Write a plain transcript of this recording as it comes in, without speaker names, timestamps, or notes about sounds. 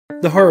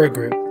The Jara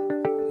Group,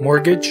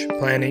 Mortgage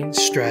Planning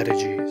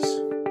Strategies.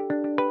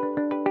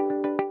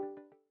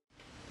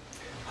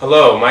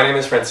 Hello, my name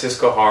is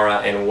Francisco Jara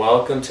and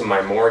welcome to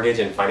my mortgage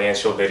and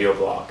financial video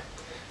blog.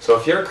 So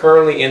if you're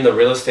currently in the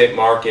real estate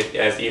market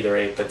as either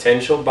a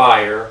potential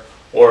buyer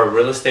or a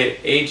real estate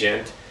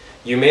agent,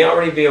 you may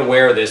already be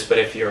aware of this, but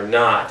if you're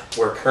not,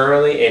 we're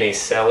currently in a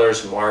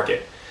seller's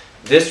market.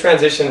 This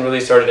transition really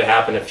started to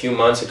happen a few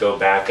months ago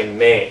back in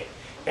May.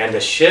 And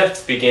the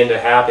shift began to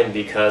happen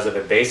because of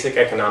a basic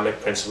economic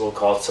principle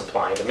called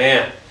supply and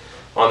demand.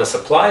 On the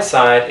supply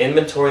side,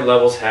 inventory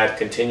levels had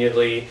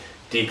continually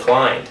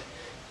declined.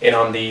 And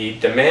on the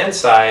demand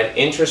side,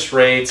 interest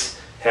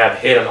rates have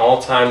hit an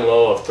all-time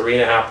low of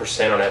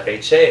 3.5% on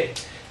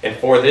FHA. And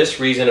for this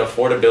reason,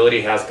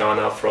 affordability has gone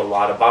up for a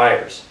lot of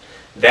buyers.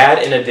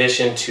 That in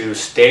addition to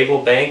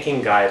stable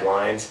banking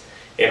guidelines,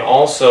 and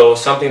also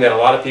something that a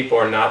lot of people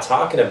are not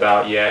talking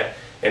about yet,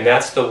 and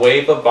that's the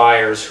wave of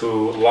buyers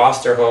who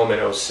lost their home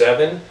in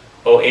 07,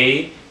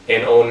 08,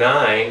 and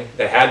 09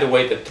 that had to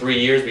wait the 3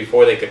 years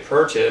before they could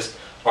purchase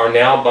are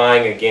now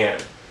buying again.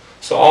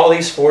 So all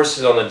these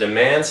forces on the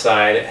demand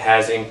side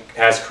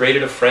has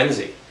created a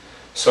frenzy.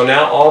 So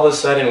now all of a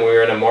sudden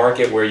we're in a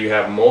market where you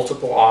have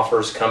multiple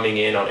offers coming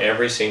in on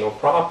every single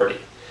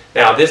property.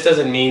 Now this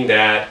doesn't mean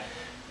that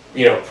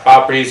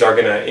properties are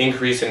going to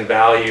increase in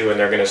value and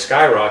they're going to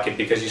skyrocket,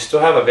 because you still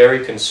have a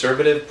very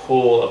conservative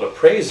pool of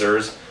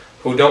appraisers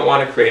who don't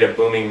want to create a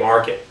booming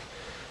market.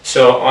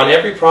 So on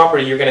every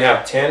property you're going to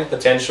have 10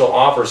 potential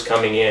offers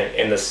coming in,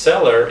 and the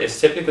seller is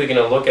typically going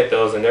to look at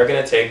those and they're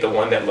going to take the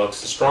one that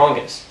looks the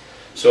strongest.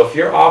 So if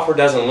your offer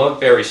doesn't look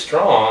very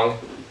strong,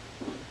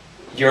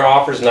 your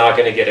offer is not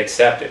going to get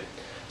accepted.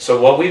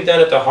 So what we've done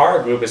at the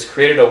Jara Group is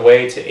created a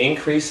way to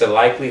increase the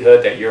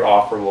likelihood that your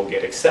offer will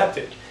get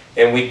accepted.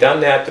 And we've done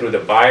that through the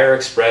Buyer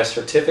Express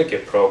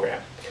Certificate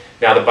Program.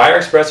 Now the Buyer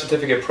Express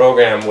Certificate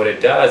Program, what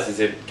it does is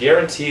it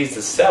guarantees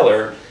the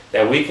seller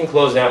that we can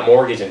close that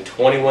mortgage in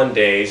 21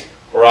 days,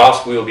 or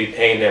else we will be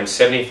paying them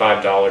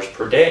 $75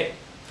 per day.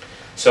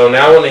 So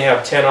now when they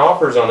have 10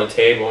 offers on the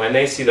table and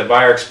they see the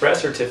Buyer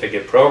Express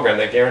Certificate Program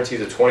that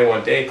guarantees a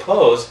 21-day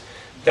close,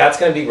 that's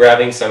going to be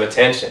grabbing some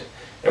attention.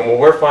 And what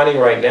we're finding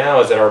right now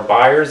is that our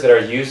buyers that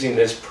are using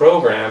this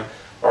program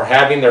are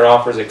having their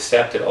offers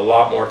accepted a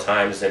lot more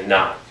times than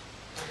not.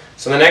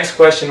 So the next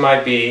question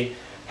might be,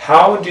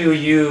 how do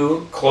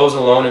you close a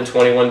loan in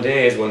 21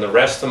 days when the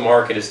rest of the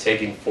market is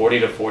taking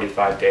 40 to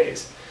 45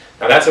 days?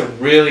 Now that's a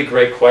really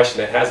great question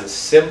that has a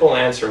simple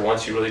answer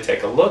once you really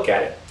take a look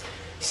at it.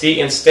 See,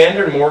 in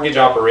standard mortgage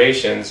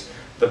operations,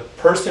 the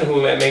person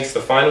who makes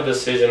the final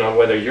decision on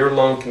whether your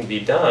loan can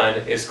be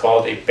done is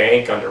called a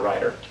bank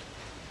underwriter.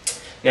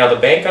 Now the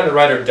bank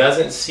underwriter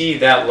doesn't see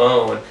that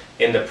loan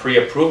in the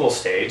pre-approval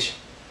stage.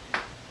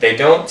 They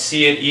don't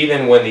see it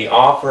even when the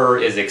offer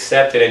is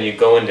accepted and you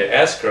go into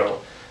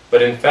escrow.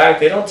 But in fact,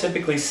 they don't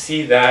typically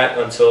see that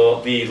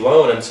until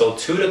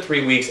 2 to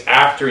 3 weeks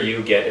after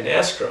you get an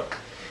escrow.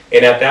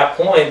 And at that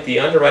point, the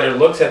underwriter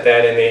looks at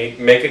that and they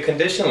make a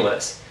condition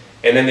list.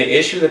 And then they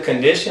issue the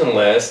condition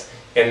list,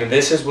 and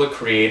this is what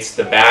creates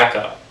the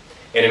backup.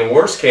 And in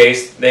worst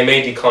case, they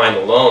may decline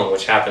the loan,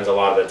 which happens a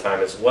lot of the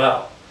time as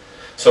well.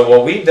 So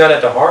what we've done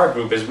at the Jara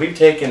Group is we've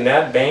taken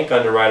that bank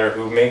underwriter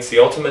who makes the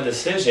ultimate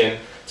decision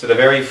to the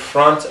very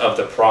front of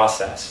the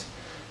process.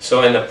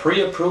 So in the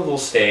pre-approval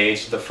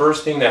stage, the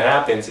first thing that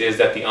happens is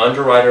that the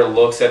underwriter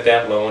looks at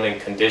that loan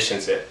and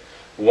conditions it.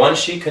 Once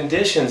she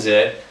conditions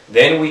it,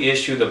 then we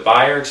issue the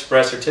Buyer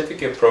Express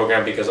Certificate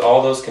Program, because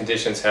all those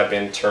conditions have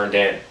been turned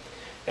in.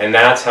 And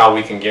that's how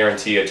we can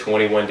guarantee a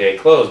 21-day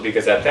close,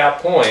 because at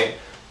that point,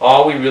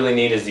 all we really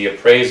need is the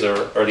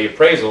appraiser or the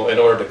appraisal in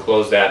order to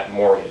close that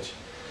mortgage.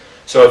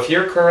 So if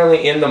you're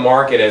currently in the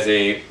market as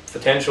a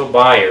potential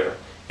buyer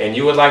and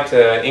you would like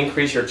to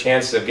increase your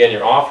chances of getting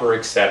your offer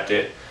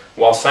accepted,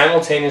 while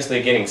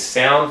simultaneously getting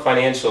sound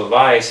financial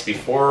advice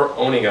before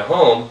owning a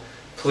home,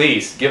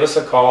 please give us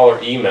a call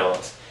or email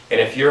us.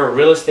 And if you're a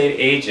real estate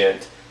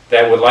agent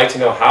that would like to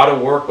know how to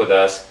work with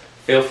us,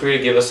 feel free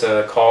to give us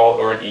a call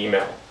or an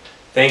email.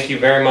 Thank you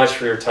very much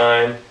for your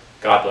time.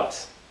 God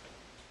bless.